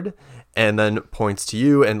guard and then points to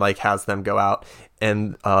you and like has them go out.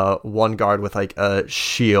 And one guard with like a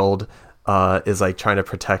shield is like trying to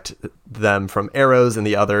protect them from arrows, and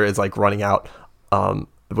the other is like running out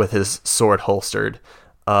with his sword holstered.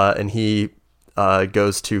 And he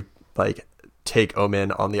goes to like take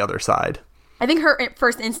Omin on the other side. I think her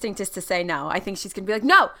first instinct is to say no. I think she's going to be like,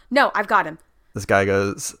 no, I've got him. This guy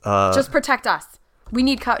goes, just protect us. We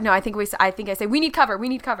need cover. No, I think I say, we need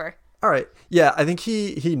cover. All right. Yeah, I think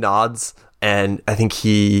he nods, and I think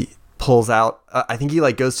he pulls out. I think he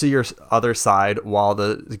like goes to your other side while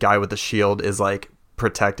the guy with the shield is like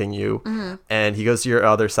protecting you. And he goes to your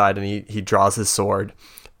other side, and he draws his sword.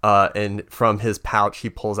 And from his pouch,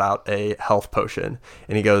 he pulls out a health potion,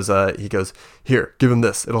 and he goes, here, give him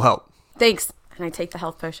this. It'll help. Thanks. And I take the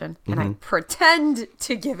health potion, and I pretend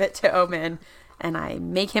to give it to Omin, and I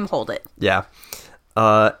make him hold it. Yeah.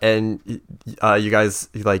 And you guys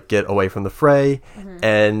like get away from the fray,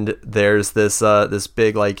 and there's this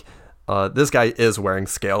big like this guy is wearing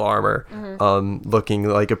scale armor, looking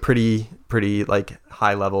like a pretty like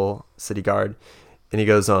high level city guard, and he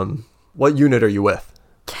goes, what unit are you with?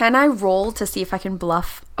 Can I roll to see if I can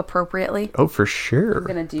bluff appropriately? Oh, for sure. I'm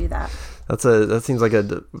gonna do that. That seems like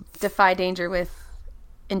a defy danger with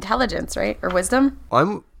intelligence, right? Or wisdom?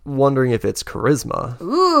 I'm wondering if it's charisma.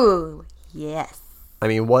 Ooh, yes. I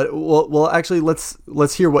mean, what? Well, actually, let's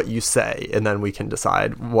hear what you say, and then we can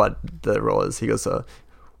decide what the roll is. He goes,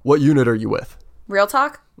 what unit are you with? Real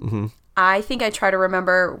talk? Mm-hmm. I think I try to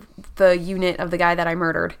remember the unit of the guy that I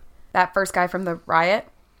murdered. That first guy from the riot.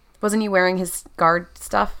 Wasn't he wearing his guard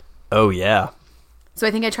stuff? Oh, yeah. So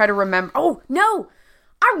I think I try to remember. Oh, no!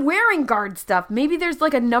 I'm wearing guard stuff. Maybe there's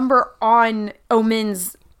like a number on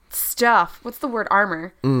Omin's stuff. What's the word?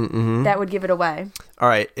 Armor. That would give it away. All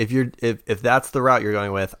right. If that's the route you're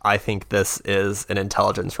going with, I think this is an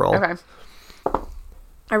intelligence roll. Okay.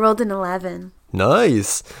 I rolled an 11.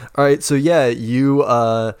 Nice. All right. So yeah, you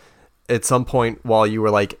at some point while you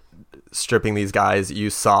were like stripping these guys,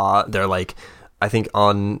 you saw they're like, I think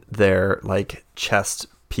on their like chest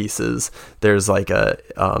pieces, there's like a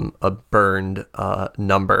burned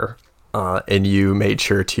number, and you made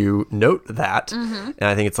sure to note that. And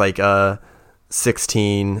I think it's like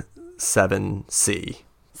 167C.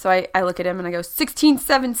 So I look at him and I go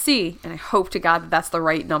 167C, and I hope to God that that's the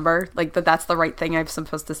right number, like that's the right thing I'm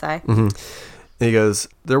supposed to say. And he goes,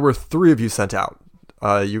 there were 3 of you sent out.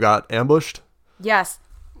 You got ambushed? Yes.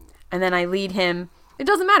 And then I lead him. It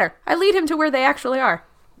doesn't matter. I lead him to where they actually are.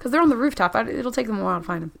 Because they're on the rooftop. It'll take them a while to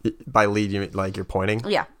find him. By lead, you mean like you're pointing?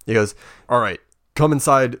 Yeah. He goes, all right, come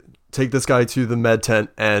inside, take this guy to the med tent,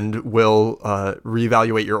 and we'll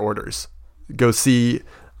reevaluate your orders. Go see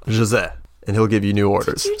Jose, and he'll give you new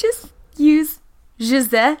orders. Did you just use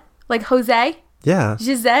Jose? Like Jose? Yeah.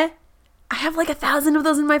 Jose? I have like 1,000 of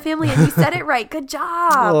those in my family, and you said it right. Good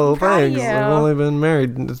job. Oh, thanks. I've only been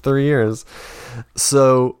married 3 years.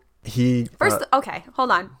 So... okay,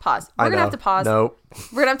 hold on, pause. We're gonna have to pause. No.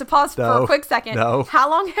 We're gonna have to pause for a quick second. No. How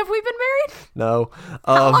long have we been married? No.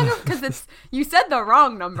 How long? Because you said the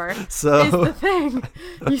wrong number. So is the thing.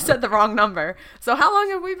 You said the wrong number. So how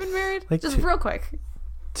long have we been married? Like just real quick.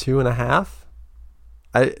 2.5.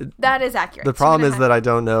 That is accurate. The problem is that I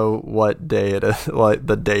don't know what day it is. What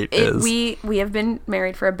the date is. We have been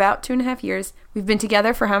married for about 2.5 years. We've been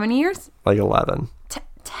together for how many years? Like 11.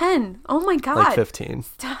 10. Oh my God. Like 15.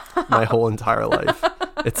 Stop. My whole entire life.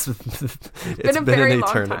 It's been a very long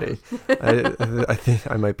eternity. I think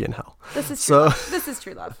I might be in hell. This is true love. This is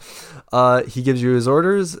true love. He gives you his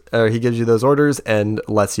orders, or he gives you those orders and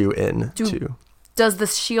lets you in too. Does the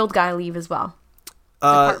shield guy leave as well?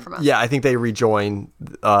 Apart from us? Yeah, I think they rejoin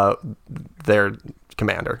their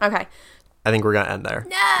commander. Okay. I think we're gonna end there.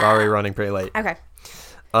 No! We're already running pretty late. Okay.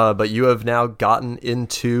 But you have now gotten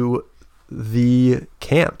into the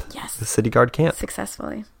camp. Yes. The city guard camp.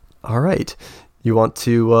 Successfully. All right. You want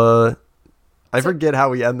to I forget how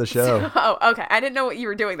we end the show. Okay. I didn't know what you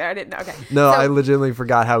were doing there. I didn't know. Okay. No, I legitimately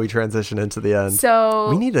forgot how we transitioned into the end. So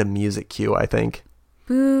we need a music cue, I think.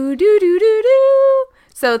 Boo doo doo doo doo.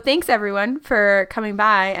 So thanks everyone for coming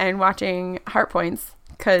by and watching Heart Points,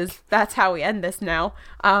 because that's how we end this now.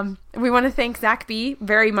 We want to thank Zach B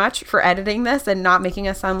very much for editing this and not making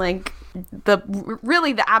us sound like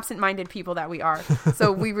really the absent-minded people that we are.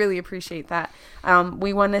 So we really appreciate that.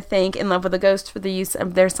 We want to thank In Love with a Ghost for the use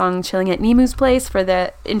of their song Chilling at Nemu's Place for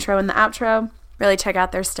the intro and the outro. Really check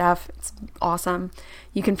out their stuff. It's awesome.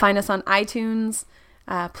 You can find us on iTunes.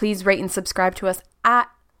 Please rate and subscribe to us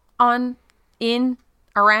around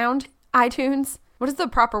iTunes. What is the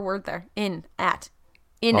proper word there? In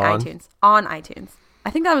iTunes. On iTunes. I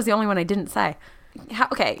think that was the only one I didn't say.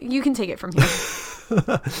 Okay, you can take it from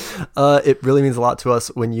here. It really means a lot to us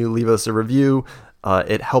when you leave us a review.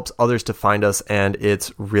 It helps others to find us, and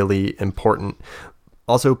it's really important.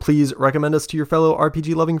 Also, please recommend us to your fellow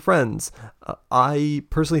RPG-loving friends. I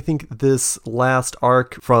personally think this last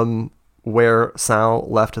arc from where Sal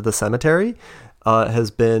left the cemetery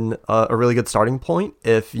has been a really good starting point.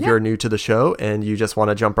 If you're new to the show and you just want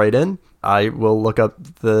to jump right in, I will look up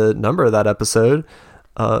the number of that episode.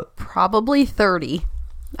 Probably 30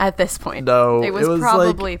 at this point. No, it was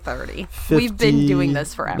probably like 30. 50, we've been doing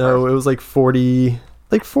this forever. No, it was like 40,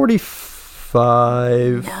 like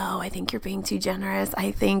 45. No, I think you're being too generous.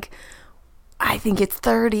 I think it's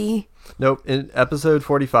 30. Nope. In episode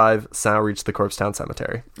 45, Sal reached the Corpsetown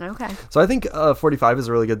Cemetery. Okay. So I think 45 is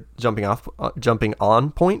a really good jumping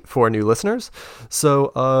on point for new listeners.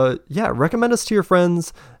 So recommend us to your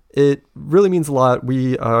friends. It really means a lot.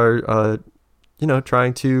 We are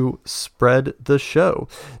trying to spread the show.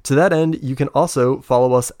 To that end, you can also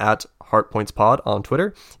follow us at HeartPointsPod on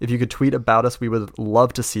Twitter. If you could tweet about us, we would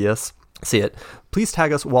love to see it. Please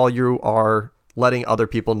tag us while you are letting other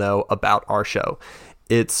people know about our show.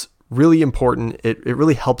 It's really important. It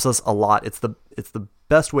really helps us a lot. It's the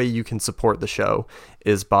best way you can support the show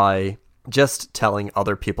is by just telling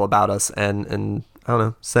other people about us and I don't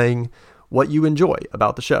know, saying what you enjoy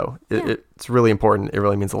about the show. It's really important. It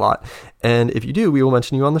really means a lot. And if you do, we will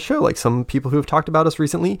mention you on the show, like some people who have talked about us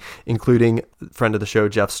recently, including friend of the show,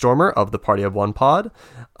 Jeff Stormer of the Party of One Pod,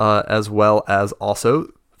 as well as also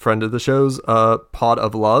friend of the show's Pod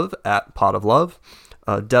of Love at Pod of Love,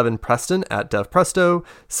 Devin Preston at Dev Presto,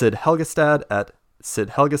 Sid Helgestad at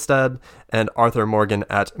Sid Helgestad, and Arthur Morgan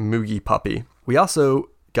at Moogie Puppy. We also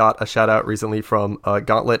got a shout out recently from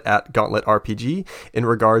Gauntlet at Gauntlet RPG in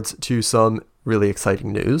regards to some really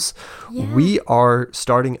exciting news. Yeah. We are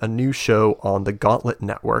starting a new show on the Gauntlet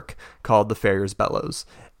Network called The Farrier's Bellows.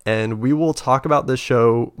 And we will talk about this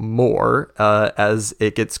show more as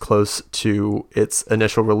it gets close to its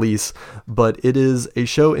initial release. But it is a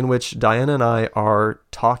show in which Diana and I are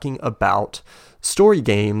talking about story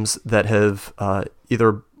games that have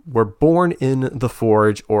either were born in the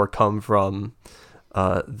Forge or come from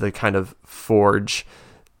the kind of Forge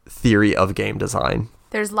theory of game design.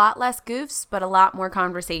 There's a lot less goofs, but a lot more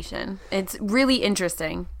conversation. It's really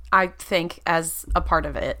interesting, I think, as a part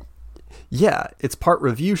of it. Yeah, it's part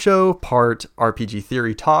review show, part RPG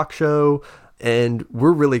theory talk show, and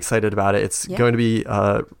we're really excited about it. It's going to be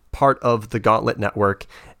part of the Gauntlet Network,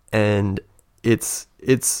 and it's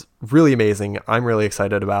really amazing. I'm really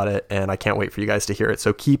excited about it, and I can't wait for you guys to hear it.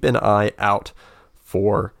 So keep an eye out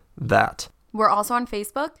for that. We're also on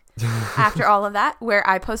Facebook after all of that, where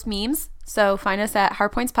I post memes. So find us at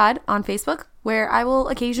HeartPointsPod on Facebook, where I will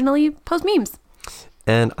occasionally post memes.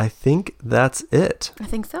 And I think that's it. I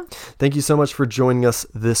think so. Thank you so much for joining us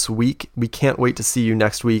this week. We can't wait to see you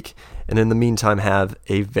next week. And in the meantime, have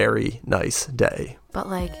a very nice day. But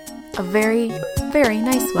like a very, very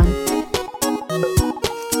nice one.